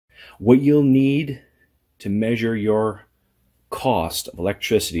What you'll need to measure your cost of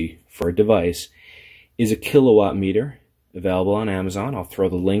electricity for a device is a kilowatt meter available on Amazon. I'll throw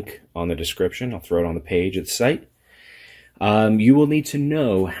the link on the description. I'll throw it on the page of the site. You will need to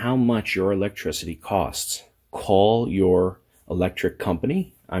know how much your electricity costs. Call your electric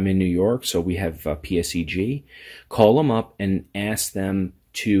company. I'm in New York, so we have PSEG. Call them up and ask them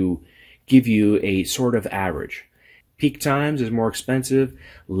to give you a sort of average. Peak times is more expensive,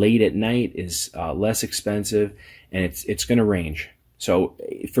 late at night is less expensive, and it's going to range. So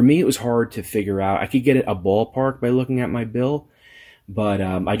for me, it was hard to figure out. I could get a ballpark by looking at my bill, but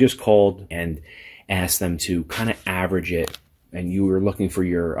I just called and asked them to kind of average it, and you were looking for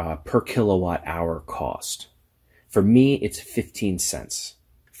your per kilowatt hour cost. For me, it's 15 cents.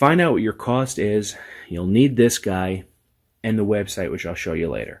 Find out what your cost is. You'll need this guy and the website, which I'll show you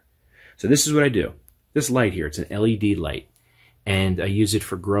later. So this is what I do. This light here, it's an LED light, and I use it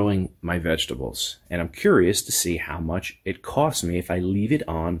for growing my vegetables. And I'm curious to see how much it costs me if I leave it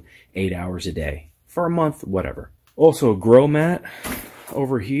on 8 hours a day, for a month, whatever. Also, a grow mat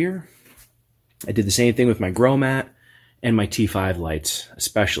over here. I did the same thing with my grow mat and my T5 lights,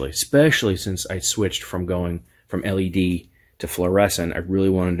 especially since I switched from going from LED to fluorescent. I really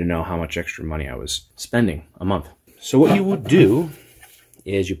wanted to know how much extra money I was spending a month. So what you would do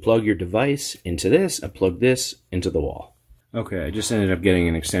is you plug your device into this and plug this into the wall. Okay, I just ended up getting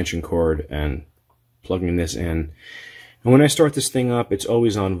an extension cord and plugging this in. And when I start this thing up, it's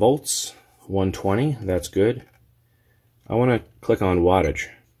always on volts, 120, that's good. I want to click on wattage.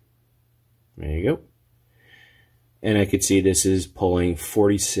 There you go. And I could see this is pulling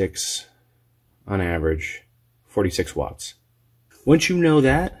 46, on average, 46 watts. Once you know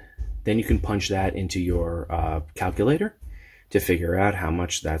that, then you can punch that into your calculator to figure out how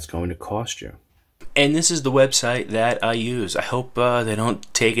much that's going to cost you. And this is the website that I use. I hope they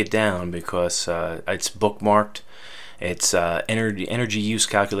don't take it down because it's bookmarked. It's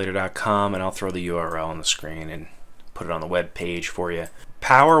energyusecalculator.com, and I'll throw the URL on the screen and put it on the web page for you.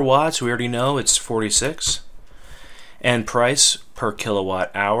 Power watts, we already know it's 46. And price per kilowatt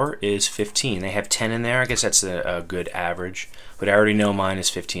hour is 15. They have 10 in there. I guess that's a good average. But I already know mine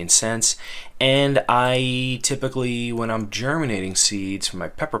is 15 cents. And I typically, when I'm germinating seeds for my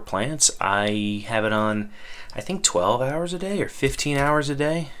pepper plants, I have it on, I think 12 hours a day or 15 hours a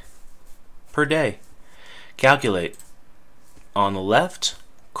day per day. Calculate. On the left,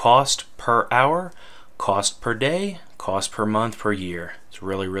 cost per hour, cost per day, cost per month, per year. It's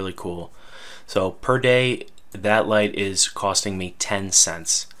really, really cool. So per day, that light is costing me 10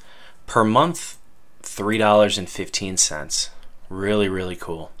 cents. Per month, $3.15. Really, really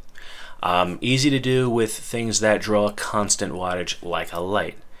cool. Easy to do with things that draw a constant wattage like a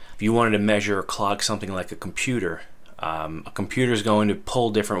light. If you wanted to measure or clock something like a computer is going to pull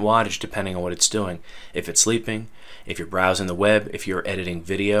different wattage depending on what it's doing. If it's sleeping, if you're browsing the web, if you're editing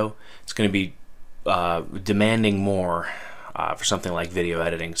video, it's going to be demanding more for something like video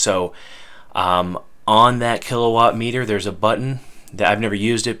editing. So on that kilowatt meter, there's a button that I've never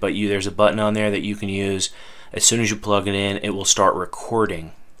used it, but there's a button on there that you can use. As soon as you plug it in, it will start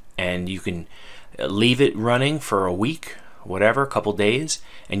recording, and you can leave it running for a week, whatever, a couple days,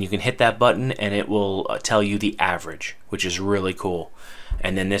 and you can hit that button and it will tell you the average, which is really cool.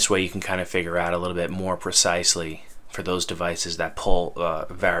 And then this way you can kind of figure out a little bit more precisely for those devices that pull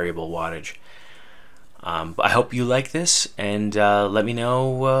variable wattage. But I hope you like this, and let me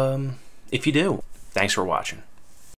know if you do. Thanks for watching.